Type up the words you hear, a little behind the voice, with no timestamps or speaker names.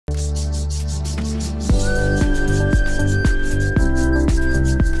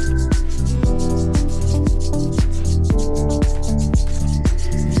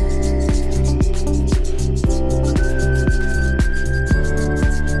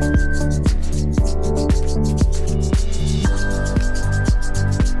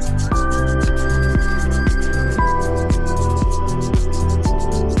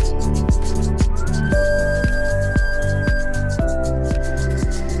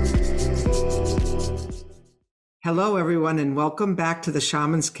Hello, everyone, and welcome back to the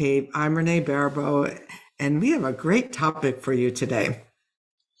Shamans Cave. I'm Renee Baribeau, and we have a great topic for you today.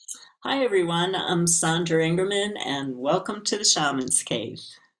 Hi everyone, I'm Sandra Ingerman and welcome to the Shamans Cave.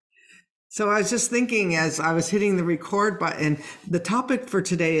 So I was just thinking as I was hitting the record button, the topic for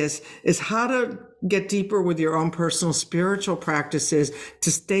today is how to get deeper with your own personal spiritual practices to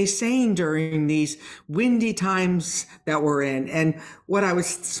stay sane during these windy times that we're in. And what I was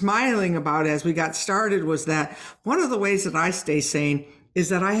smiling about as we got started was that one of the ways that I stay sane is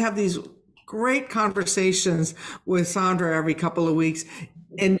that I have these great conversations with Sandra every couple of weeks.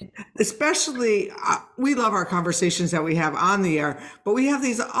 And especially, we love our conversations that we have on the air, but we have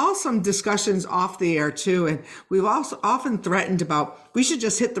these awesome discussions off the air too. And we've also often threatened about we should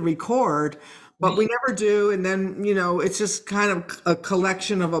just hit the record, but we never do. And then, it's just kind of a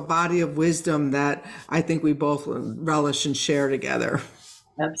collection of a body of wisdom that I think we both relish and share together.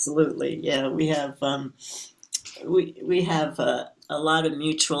 Absolutely, yeah, we have a lot of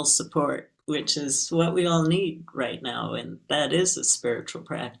mutual support, which is what we all need right now, and that is a spiritual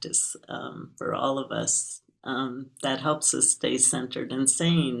practice for all of us that helps us stay centered and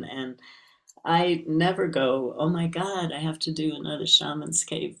sane. And I never go, oh my God, I have to do another Shaman's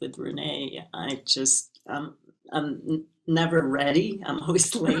Cave with Renee. I'm never ready. I'm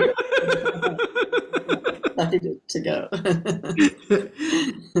always late. Excited to go.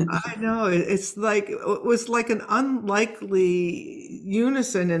 I know it was like an unlikely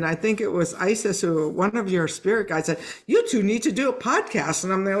unison, and I think it was Isis who one of your spirit guides said, "You two need to do a podcast."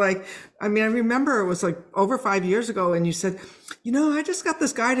 And I'm there like, I remember it was like over 5 years ago, and you said, I just got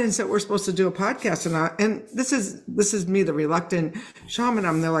this guidance that we're supposed to do a podcast, and this is me, the reluctant shaman.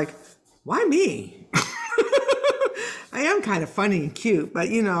 I'm there like, why me? I am kind of funny and cute, but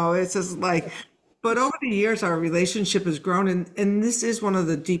it's just like. But over the years, our relationship has grown, and this is one of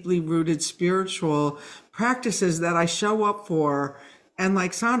the deeply rooted spiritual practices that I show up for. And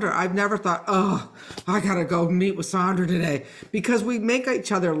like Sandra, I've never thought, oh, I gotta go meet with Sandra today, because we make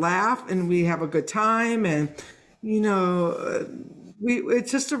each other laugh and we have a good time, and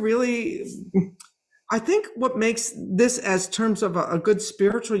it's just a really. I think what makes this as terms of a good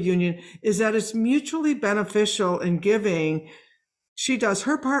spiritual union is that it's mutually beneficial and giving. She does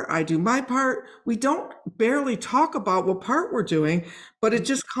her part, I do my part. We don't barely talk about what part we're doing, but it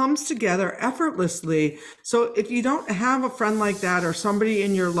just comes together effortlessly. So if you don't have a friend like that or somebody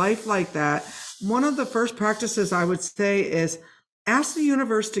in your life like that, one of the first practices I would say is ask the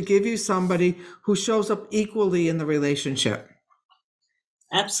universe to give you somebody who shows up equally in the relationship.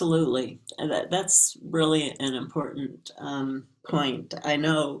 Absolutely. That's really an important point. I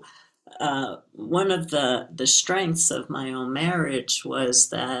know one of the strengths of my own marriage was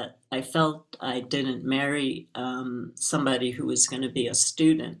that I felt I didn't marry somebody who was going to be a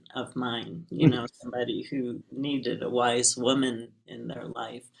student of mine, somebody who needed a wise woman in their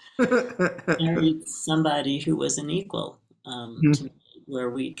life. Married somebody who was an equal to me, where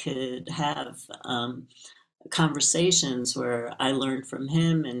we could have conversations where I learned from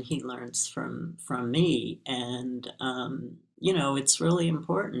him and he learns from me. And it's really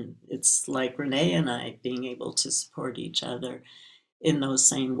important. It's like Renee and I being able to support each other in those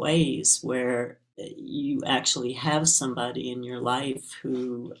same ways, where you actually have somebody in your life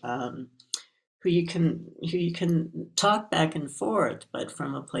who you can talk back and forth, but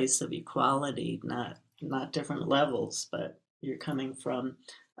from a place of equality, not different levels, but you're coming from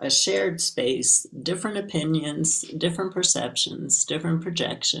a shared space, different opinions, different perceptions, different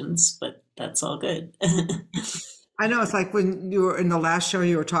projections, but that's all good. I know it's like when you were in the last show,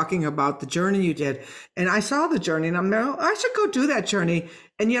 you were talking about the journey you did, and I saw the journey, and I'm there. "Oh, I should go do that journey,"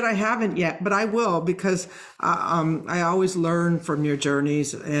 and yet I haven't yet, but I will, because I always learn from your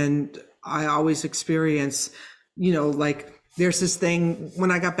journeys, and I always experience, like there's this thing when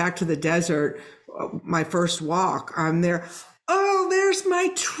I got back to the desert, my first walk, I'm there. Oh, there's my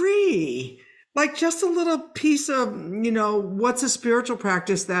tree. Like just a little piece of, what's a spiritual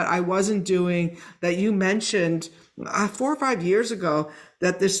practice that I wasn't doing that you mentioned 4 or 5 years ago,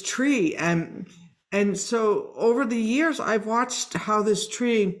 that this tree. And so over the years, I've watched how this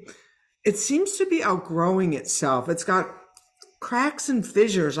tree, it seems to be outgrowing itself. It's got cracks and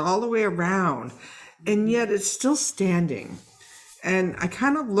fissures all the way around, and yet it's still standing. And I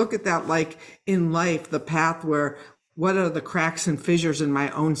kind of look at that like in life, the path where what are the cracks and fissures in my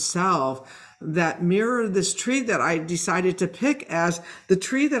own self that mirror this tree that I decided to pick as the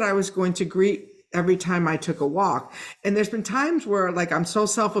tree that I was going to greet every time I took a walk. And there's been times where like I'm so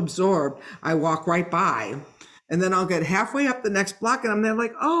self-absorbed, I walk right by, and then I'll get halfway up the next block and I'm there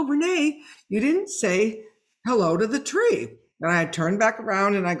like, oh, Renee, you didn't say hello to the tree. And I turn back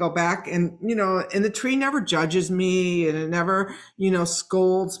around and I go back and, and the tree never judges me and it never,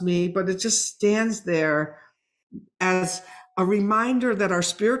 scolds me, but it just stands there as a reminder that our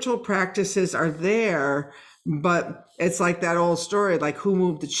spiritual practices are there. But it's like that old story, like who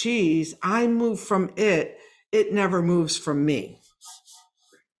moved the cheese? I move from it. It never moves from me.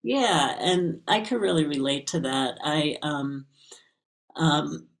 Yeah, and I could really relate to that. Um,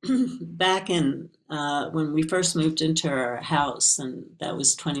 back in when we first moved into our house, and that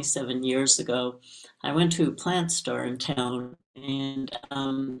was 27 years ago, I went to a plant store in town, and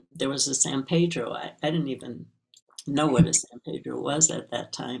there was a San Pedro. I didn't even know what a San Pedro was at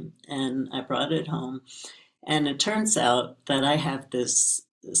that time, and I brought it home. And it turns out that I have this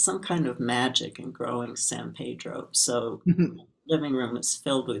some kind of magic in growing San Pedro. So living room is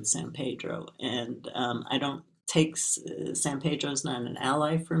filled with San Pedro, and I don't take San Pedro is not an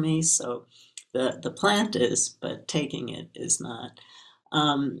ally for me. So the plant is, but taking it is not.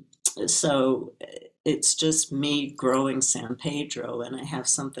 Um, so it's just me growing San Pedro, and I have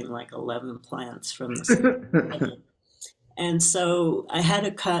something like 11 plants from the San Pedro. And so I had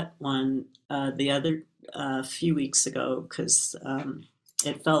to cut one the other few weeks ago because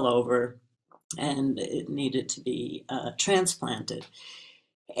it fell over and it needed to be transplanted.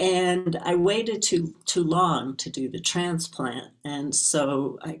 And I waited too long to do the transplant. And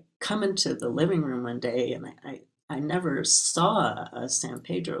so I come into the living room one day and I never saw a San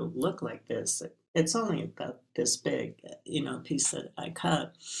Pedro look like this. It's only about this big, piece that I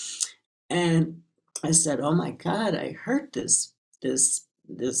cut. And I said, "Oh my God, I hurt this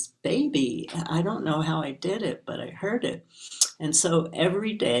baby. I don't know how I did it, but I hurt it." And so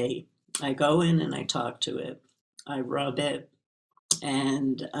every day I go in and I talk to it. I rub it,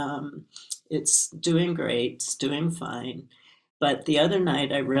 and it's doing great. It's doing fine. But the other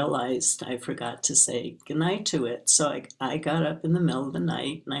night I realized I forgot to say goodnight to it. So I got up in the middle of the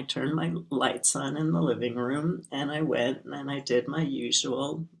night and I turned my lights on in the living room and I went and I did my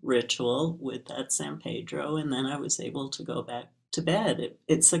usual ritual with that San Pedro. And then I was able to go back to bed.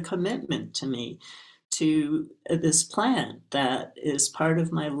 It's a commitment to me to this plant that is part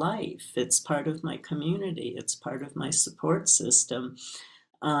of my life. It's part of my community. It's part of my support system.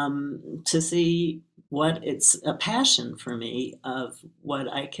 To see what it's a passion for me of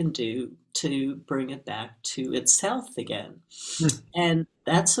what I can do to bring it back to its health again. And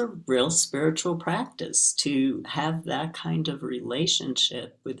that's a real spiritual practice to have that kind of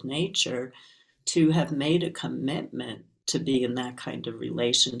relationship with nature, to have made a commitment to be in that kind of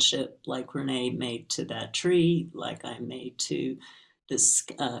relationship, like Renee made to that tree, like I made to this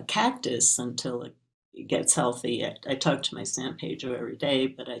cactus until it gets healthy. I talk to my San Pedro every day,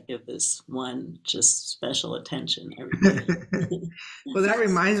 but I give this one just special attention every day. Well, that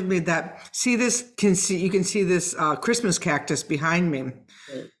reminds me that you can see this Christmas cactus behind me.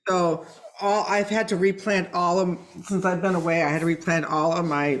 So I've had to replant all of since I've been away. I had to replant all of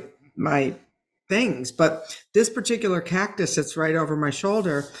my things, but this particular cactus that's right over my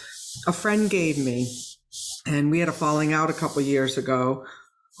shoulder, a friend gave me, and we had a falling out a couple years ago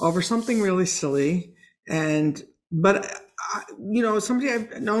over something really silly. But somebody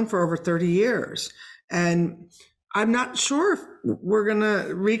I've known for over 30 years, and I'm not sure if we're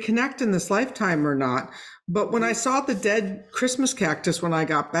gonna reconnect in this lifetime or not. But when I saw the dead Christmas cactus when I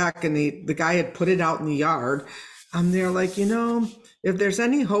got back, and the guy had put it out in the yard, I'm there like, if there's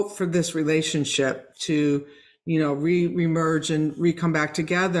any hope for this relationship to, re-emerge and come back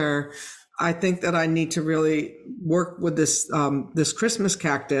together, I think that I need to really work with this Christmas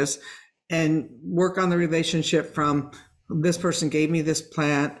cactus and work on the relationship from this person gave me this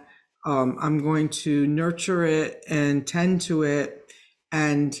plant. I'm going to nurture it and tend to it.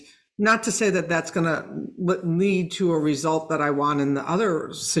 And not to say that that's going to lead to a result that I want in the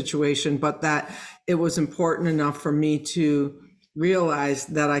other situation, but that it was important enough for me to realize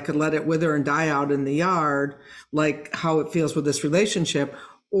that I could let it wither and die out in the yard, like how it feels with this relationship,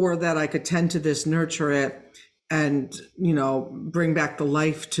 or that I could tend to this, nurture it, and bring back the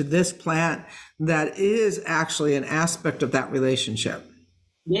life to this plant that is actually an aspect of that relationship.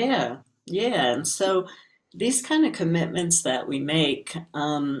 Yeah, yeah. And so these kind of commitments that we make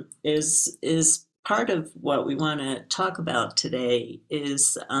is part of what we want to talk about today.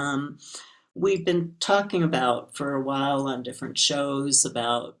 Is we've been talking about for a while on different shows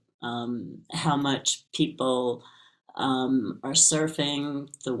about how much people are surfing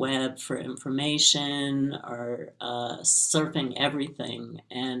the web for information, are surfing everything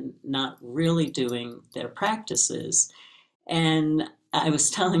and not really doing their practices. And I was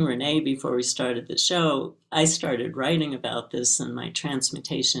telling Renee before we started the show, I started writing about this in my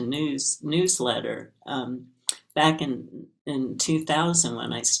Transmutation newsletter back in in 2000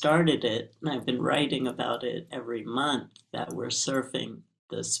 when I started it, and I've been writing about it every month, that we're surfing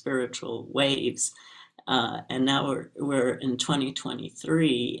the spiritual waves. And now we're in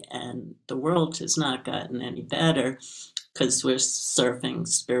 2023, and the world has not gotten any better because we're surfing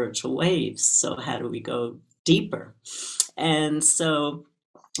spiritual waves. So how do we go deeper? And so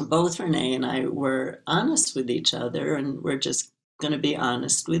both Renee and I were honest with each other, and we're just going to be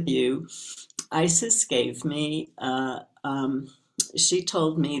honest with you. Isis gave me, she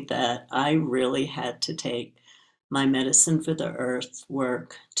told me that I really had to take my medicine for the earth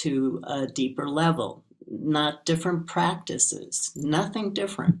work to a deeper level, not different practices, nothing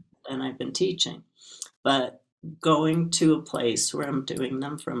different than I've been teaching, but going to a place where I'm doing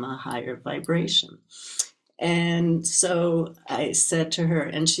them from a higher vibration. And so I said to her,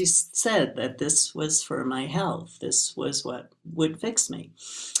 and she said that this was for my health. This was what would fix me.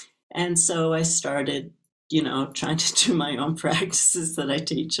 And so I started, trying to do my own practices that I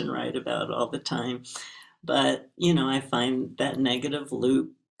teach and write about all the time. But, I find that negative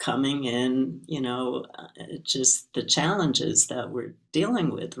loop coming in, just the challenges that we're dealing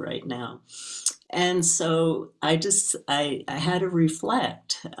with right now. And so I had to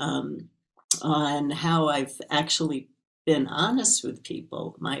reflect on how I've actually been honest with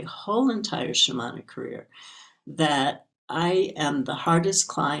people my whole entire shamanic career, that I am the hardest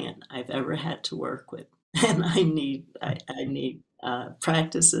client I've ever had to work with. And I need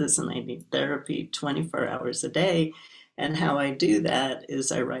practices, and I need therapy 24 hours a day. And how I do that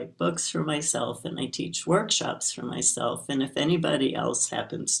is I write books for myself, and I teach workshops for myself. And if anybody else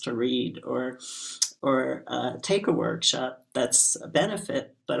happens to read or take a workshop, that's a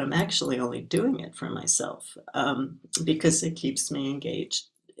benefit, but I'm actually only doing it for myself because it keeps me engaged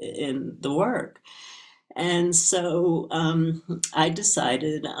in the work. And so I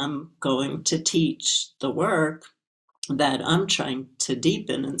decided I'm going to teach the work that I'm trying to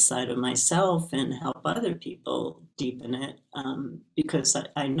deepen inside of myself and help other people deepen it, because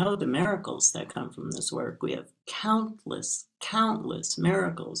I know the miracles that come from this work. We have countless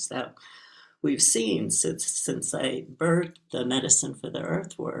miracles that we've seen since I birthed the medicine for the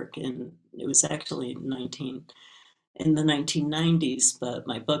earth work, and it was actually in the 1990s, but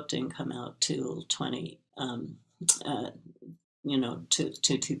my book didn't come out till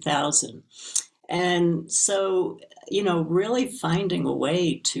 2000. And so, really finding a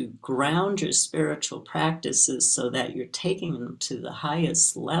way to ground your spiritual practices so that you're taking them to the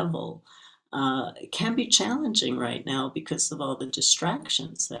highest level can be challenging right now because of all the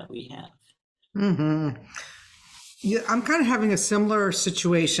distractions that we have. Mm-hmm. Yeah, I'm kind of having a similar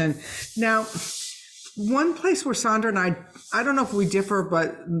situation. Now, one place where Sandra and I don't know if we differ,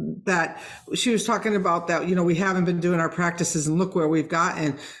 but that she was talking about that, we haven't been doing our practices and look where we've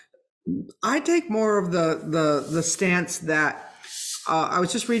gotten. I take more of the stance that I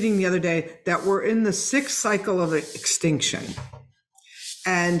was just reading the other day that we're in the sixth cycle of extinction.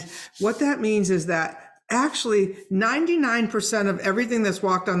 And what that means is that actually 99% of everything that's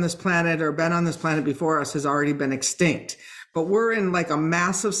walked on this planet or been on this planet before us has already been extinct. But we're in like a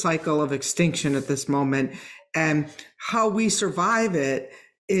massive cycle of extinction at this moment. And how we survive it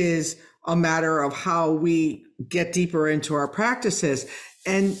is a matter of how we get deeper into our practices.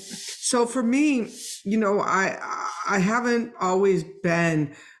 And so for me, I haven't always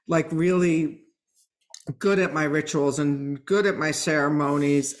been like really good at my rituals and good at my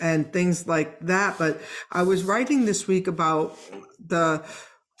ceremonies and things like that. But I was writing this week about I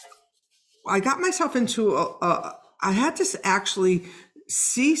got myself into I had to actually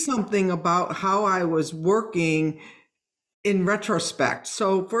see something about how I was working in retrospect.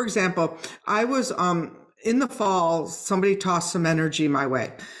 So for example, I was, in the fall, somebody tossed some energy my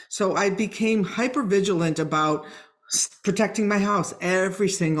way. So I became hyper vigilant about protecting my house every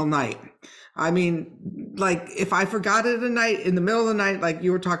single night. I mean, like if I forgot it at night, in the middle of the night, like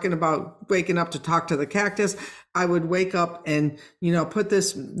you were talking about waking up to talk to the cactus, I would wake up and, put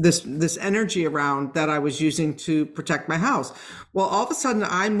this energy around that I was using to protect my house. Well, all of a sudden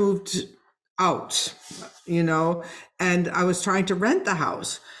I moved out, and I was trying to rent the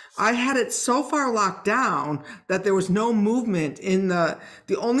house. I had it so far locked down that there was no movement in the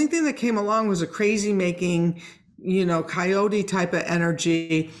only thing that came along was a crazy making, coyote type of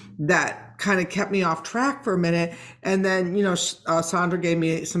energy that kind of kept me off track for a minute. And then, Sandra gave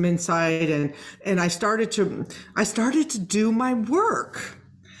me some insight and I started to do my work.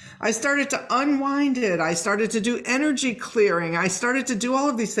 I started to unwind it. I started to do energy clearing. I started to do all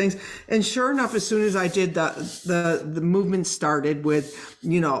of these things. And sure enough, as soon as I did, the movement started with,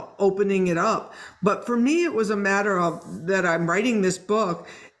 opening it up. But for me, it was a matter of that I'm writing this book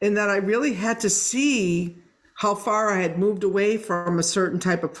and that I really had to see how far I had moved away from a certain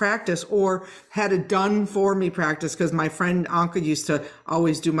type of practice or had a done for me practice, because my friend Anka used to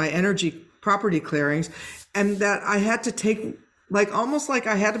always do my energy property clearings, and that I had to take, like, almost like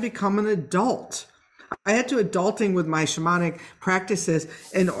I had to become an adult. I had to adulting with my shamanic practices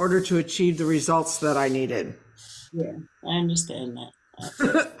in order to achieve the results that I needed. Yeah, I understand that.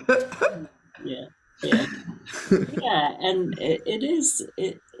 Yeah, yeah, yeah, and it is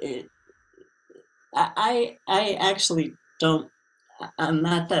it. I actually don't. I'm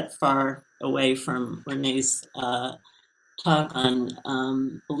not that far away from Renee's talk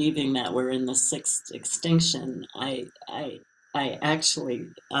on believing that we're in the sixth extinction. I actually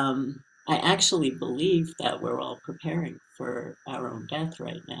believe that we're all preparing for our own death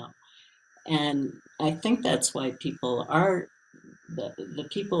right now, and I think that's why people are the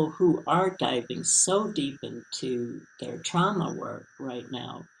people who are diving so deep into their trauma work right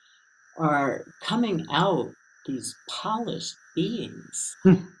now are coming out these polished beings,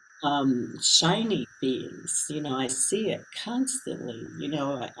 shiny beings. You know, I see it constantly. You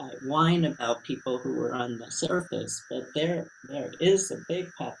know, I whine about people who are on the surface, but there is a big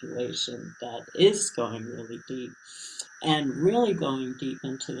population that is going really deep and really going deep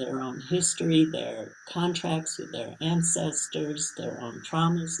into their own history, their contracts with their ancestors, their own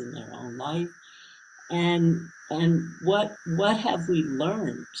traumas in their own life, and what have we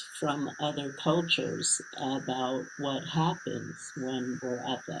learned from other cultures about what happens when we're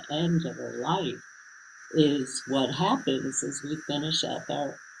at the end of our life is what happens is we finish up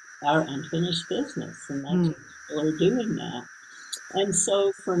our unfinished business, and that's what people are doing now. And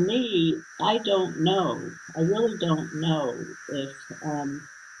so for me, I don't know. I really don't know if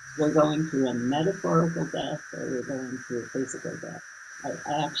we're going through a metaphorical death or we're going through a physical death. I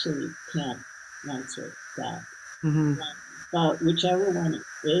actually can't answer that. Mm-hmm. But whichever one it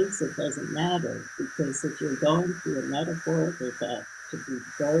is, it doesn't matter, because if you're going through a metaphorical death to be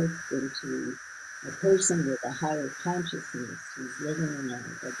birthed into a person with a higher consciousness who's living in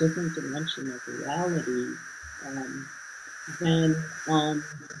a different dimension of reality, um, then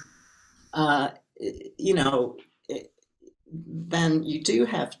uh, you know, it, then you do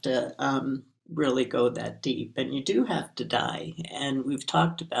have to really go that deep, and you do have to die. And we've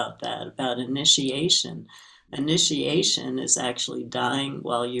talked about that, about initiation. Initiation is actually dying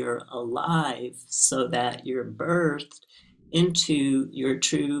while you're alive so that you're birthed into your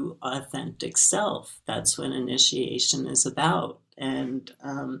true authentic self. That's what initiation is about. And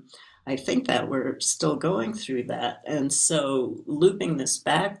I think that we're still going through that. And so, looping this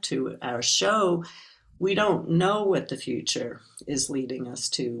back to our show, we don't know what the future is leading us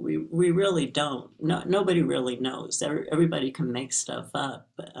to. We really don't. No, nobody really knows. Everybody can make stuff up,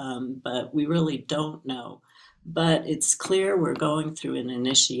 but we really don't know. But it's clear we're going through an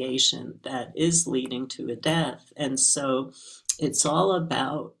initiation that is leading to a death. And so it's all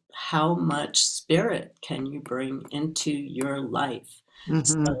about how much spirit can you bring into your life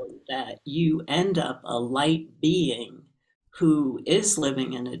Mm-hmm. so that you end up a light being who is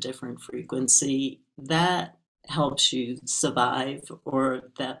living in a different frequency that helps you survive,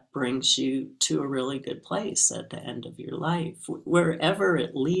 or that brings you to a really good place at the end of your life. Wherever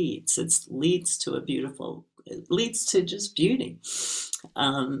it leads to a beautiful, it leads to just beauty.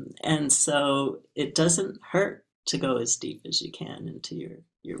 And so it doesn't hurt to go as deep as you can into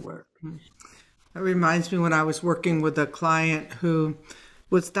your work. That reminds me when I was working with a client who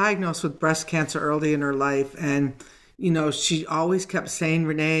was diagnosed with breast cancer early in her life, and she always kept saying,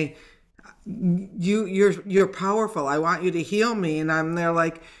 Renee, you're powerful. I want you to heal me. And I'm there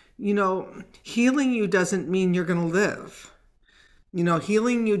like, healing you doesn't mean you're going to live.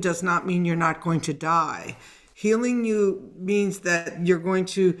 Healing you does not mean you're not going to die. Healing you means that you're going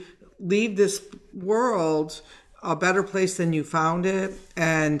to leave this world a better place than you found it,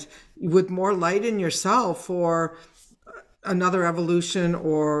 and with more light in yourself for another evolution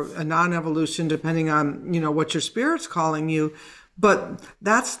or a non-evolution, depending on what your spirit's calling you. But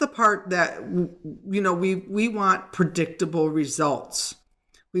that's the part that we want predictable results.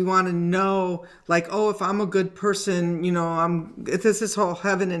 We want to know, like, oh, if I'm a good person, if this is whole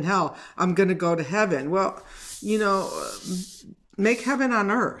heaven and hell, I'm going to go to heaven. Well, make heaven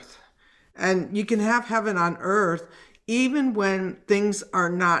on earth. And you can have heaven on earth even when things are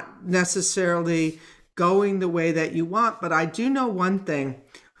not necessarily going the way that you want. But I do know one thing.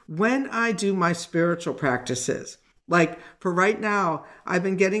 When I do my spiritual practices, like for right now, I've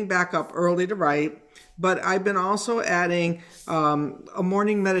been getting back up early to write, but I've been also adding a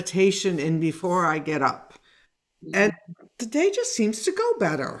morning meditation in before I get up. And the day just seems to go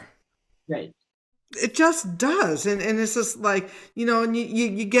better. Right. It just does. And it's just like, and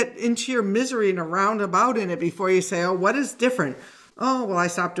you get into your misery in a roundabout in it before you say, oh, what is different? Oh, well, I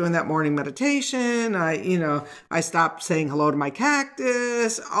stopped doing that morning meditation. I stopped saying hello to my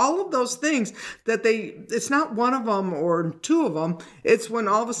cactus, all of those things it's not one of them or two of them. It's when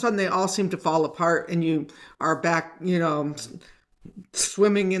all of a sudden they all seem to fall apart and you are back,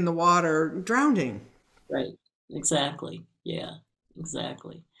 swimming in the water, drowning. Right. Exactly. Yeah,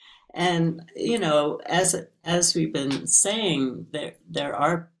 exactly. And as we've been saying, there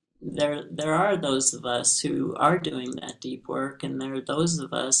are those of us who are doing that deep work, and there are those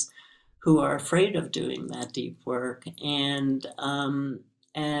of us who are afraid of doing that deep work. And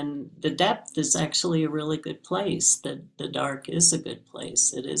the depth is actually a really good place. The dark is a good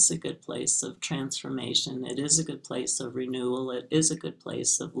place. It is a good place of transformation. It is a good place of renewal. It is a good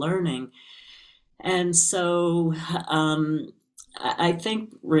place of learning. And so I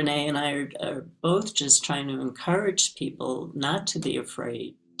think Renee and I are both just trying to encourage people not to be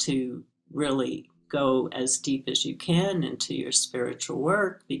afraid to really go as deep as you can into your spiritual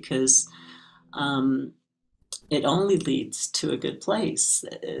work, because um, it only leads to a good place.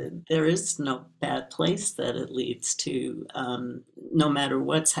 There is no bad place that it leads to. No matter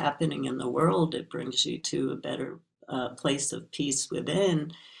what's happening in the world, it brings you to a better place of peace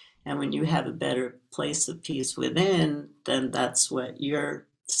within. And when you have a better place of peace within, then that's what you're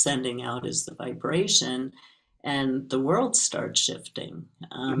sending out as the vibration. And the world starts shifting.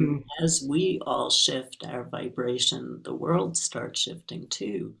 Mhm. As we all shift our vibration, the world starts shifting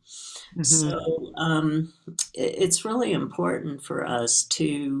too. Mhm. So it's really important for us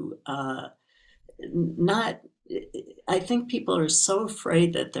to not. I think people are so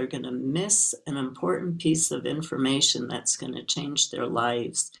afraid that they're going to miss an important piece of information that's going to change their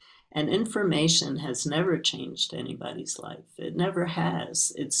lives. And information has never changed anybody's life. It never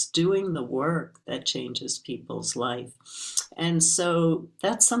has. It's doing the work that changes people's life. And so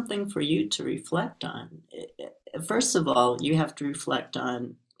that's something for you to reflect on. First of all, you have to reflect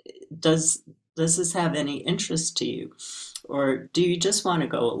on, does does this have any interest to you? Or do you just want to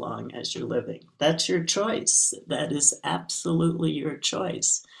go along as you're living? That's your choice. That is absolutely your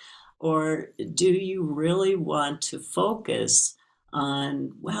choice. Or do you really want to focus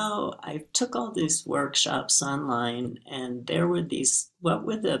on, well, I took all these workshops online and there were these, what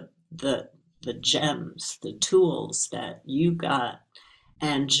were the gems, the tools that you got,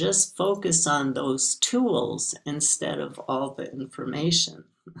 and just focus on those tools instead of all the information.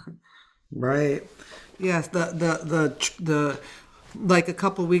 Right. Yes, the like a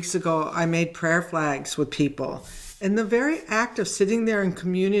couple weeks ago, I made prayer flags with people. And the very act of sitting there in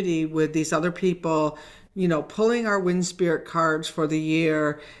community with these other people, pulling our wind spirit cards for the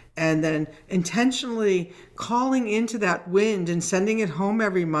year and then intentionally calling into that wind and sending it home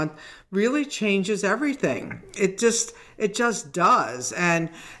every month really changes everything. It just does. And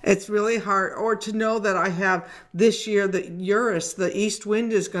it's really hard, or to know that I have this year that Eurus, the east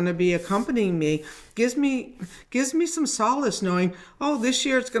wind, is going to be accompanying me, gives me some solace knowing, oh, this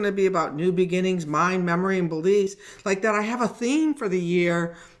year it's going to be about new beginnings, mind, memory, and beliefs. Like that I have a theme for the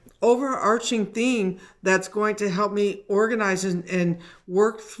year, overarching theme that's going to help me organize and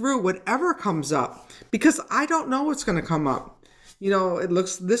work through whatever comes up, because I don't know what's going to come up. It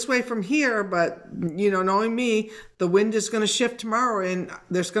looks this way from here, but knowing me, the wind is going to shift tomorrow and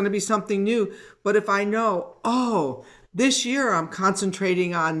there's going to be something new. But if I know, oh, this year I'm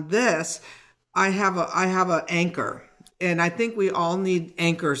concentrating on this, I have a anchor. And I think we all need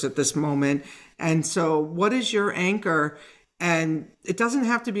anchors at this moment. And so what is your anchor? And it doesn't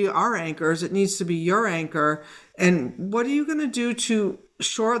have to be our anchors, it needs to be your anchor. And what are you going to do to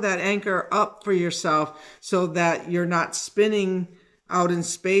shore that anchor up for yourself so that you're not spinning out in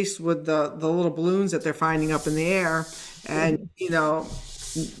space with the little balloons that they're finding up in the air, and you're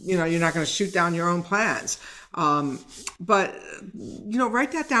not going to shoot down your own plans. But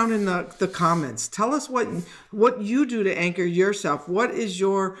write that down in the comments. Tell us what you do to anchor yourself. What is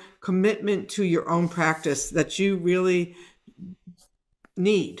your commitment to your own practice that you really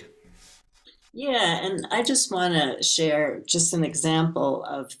need? Yeah, and I just want to share just an example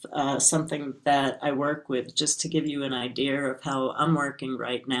of something that I work with, just to give you an idea of how I'm working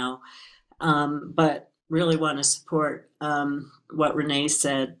right now. But really want to support what Renee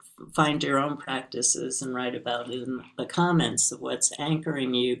said. Find your own practices and write about it in the comments of what's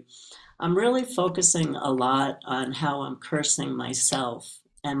anchoring you. I'm really focusing a lot on how I'm cursing myself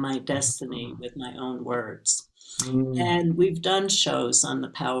and my destiny with my own words. Mm. And we've done shows on the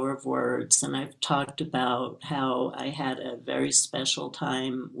power of words, and I've talked about how I had a very special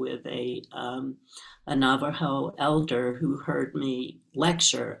time with a Navajo elder who heard me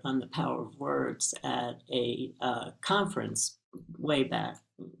lecture on the power of words at a conference way back,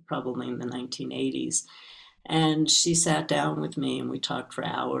 probably in the 1980s. And she sat down with me and we talked for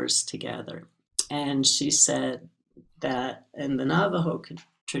hours together. And she said that in the Navajo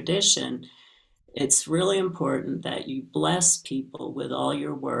tradition, it's really important that you bless people with all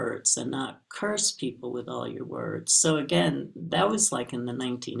your words and not curse people with all your words. So, again, that was like in the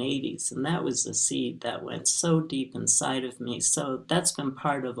 1980s, and that was a seed that went so deep inside of me. So, that's been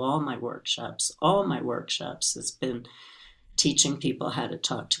part of all my workshops. All my workshops has been teaching people how to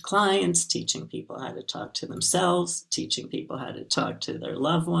talk to clients, teaching people how to talk to themselves, teaching people how to talk to their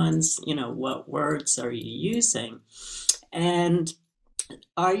loved ones. You know, what words are you using? And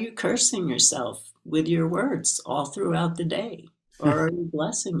are you cursing yourself with your words all throughout the day? Or are you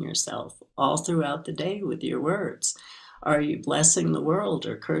blessing yourself all throughout the day with your words? Are you blessing the world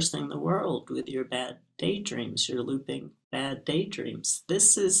or cursing the world with your bad daydreams, your looping bad daydreams?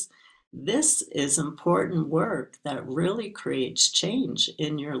 This is important work that really creates change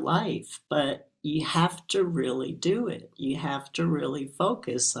in your life, but you have to really do it. You have to really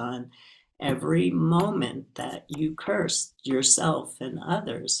focus on every moment that you curse yourself and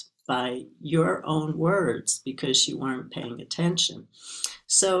others by your own words because you weren't paying attention.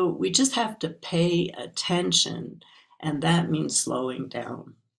 So we just have to pay attention, and that means slowing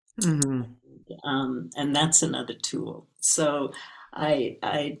down. Mhm. And that's another tool. So I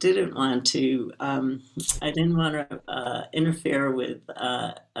didn't want to interfere with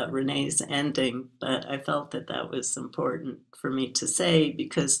Renee's ending, but I felt that that was important for me to say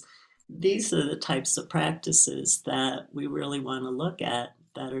because these are the types of practices that we really want to look at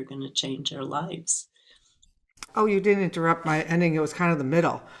that are going to change our lives. Oh, you didn't interrupt my ending. It was kind of the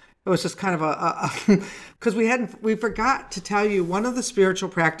middle. It was just kind of because we forgot to tell you one of the spiritual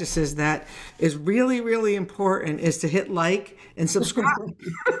practices that is really, really important is to hit like and subscribe.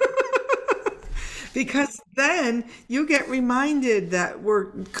 Because then you get reminded that we're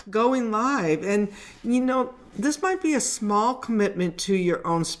going live. And, this might be a small commitment to your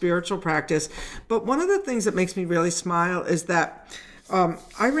own spiritual practice. But one of the things that makes me really smile is that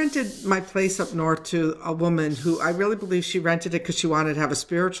I rented my place up north to a woman who I really believe she rented it because she wanted to have a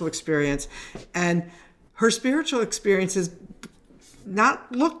spiritual experience. And her spiritual experience has not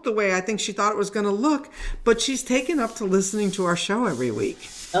looked the way I think she thought it was going to look, but she's taken up to listening to our show every week.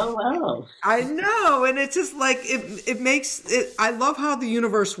 Oh, wow. I know, and it's just like it makes it. I love how the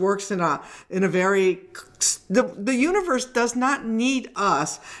universe works in a very the universe does not need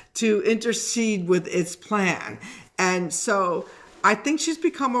us to intercede with its plan, and so I think she's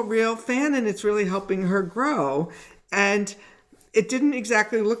become a real fan, and it's really helping her grow. And it didn't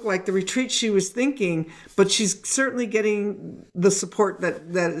exactly look like the retreat she was thinking, but she's certainly getting the support that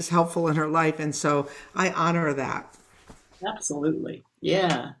is helpful in her life, and so I honor that. Absolutely.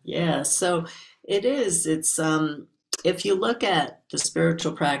 Yeah, yeah. So it is. It's if you look at the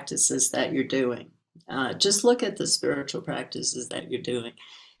spiritual practices that you're doing, just look at the spiritual practices that you're doing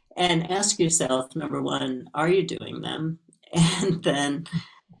and ask yourself, number one, are you doing them? And then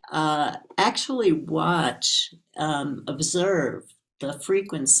actually watch, observe the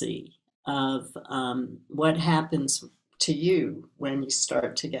frequency of what happens to you when you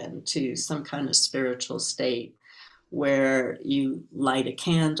start to get into some kind of spiritual state where you light a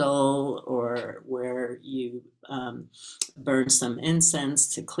candle or where you burn some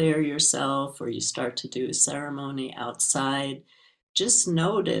incense to clear yourself or you start to do a ceremony outside. Just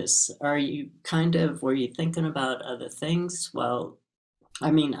notice, were you thinking about other things? Well,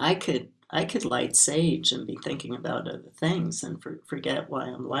 I mean, I could light sage and be thinking about other things and forget why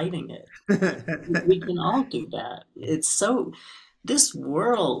I'm lighting it. We can all do that. This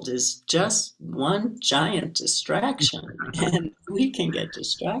world is just one giant distraction, and we can get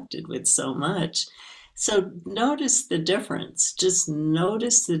distracted with so much. So notice the difference. Just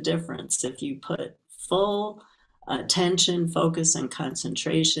notice the difference if you put full attention, focus, and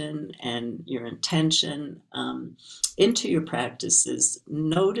concentration and your intention into your practices.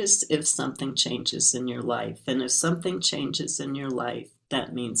 Notice if something changes in your life. And if something changes in your life,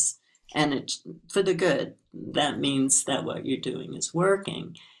 that means, and it's for the good, that means that what you're doing is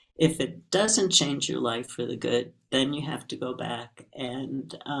working. If it doesn't change your life for the good, then you have to go back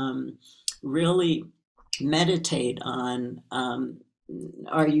and really meditate on,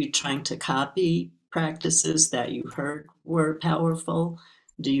 are you trying to copy practices that you heard were powerful?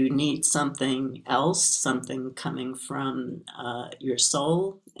 Do you need something else, something coming from your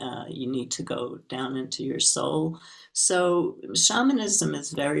soul? You need to go down into your soul. So shamanism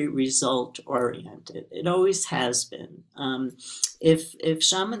is very result oriented. It always has been. If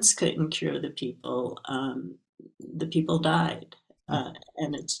shamans couldn't cure the people died,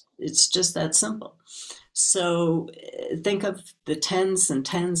 and it's just that simple. So think of the tens and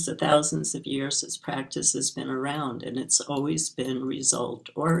tens of thousands of years this practice has been around, and it's always been result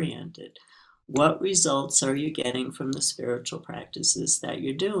oriented. What results are you getting from the spiritual practices that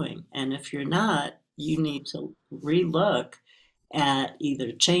you're doing? And if you're not, you need to relook at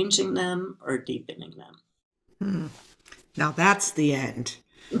either changing them or deepening them. Now that's the end.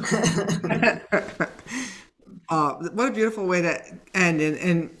 What a beautiful way to end.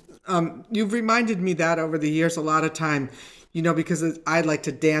 And you've reminded me that over the years a lot of time, because I like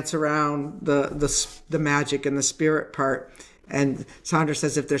to dance around the magic and the spirit part. And Sandra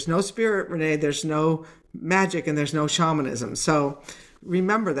says, if there's no spirit, Renee, there's no magic and there's no shamanism. So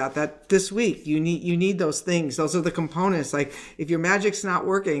remember that this week you need those things. Those are the components. Like if your magic's not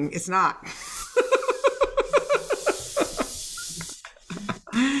working, it's not.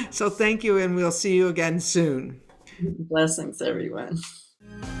 So thank you, and we'll see you again soon. Blessings, everyone.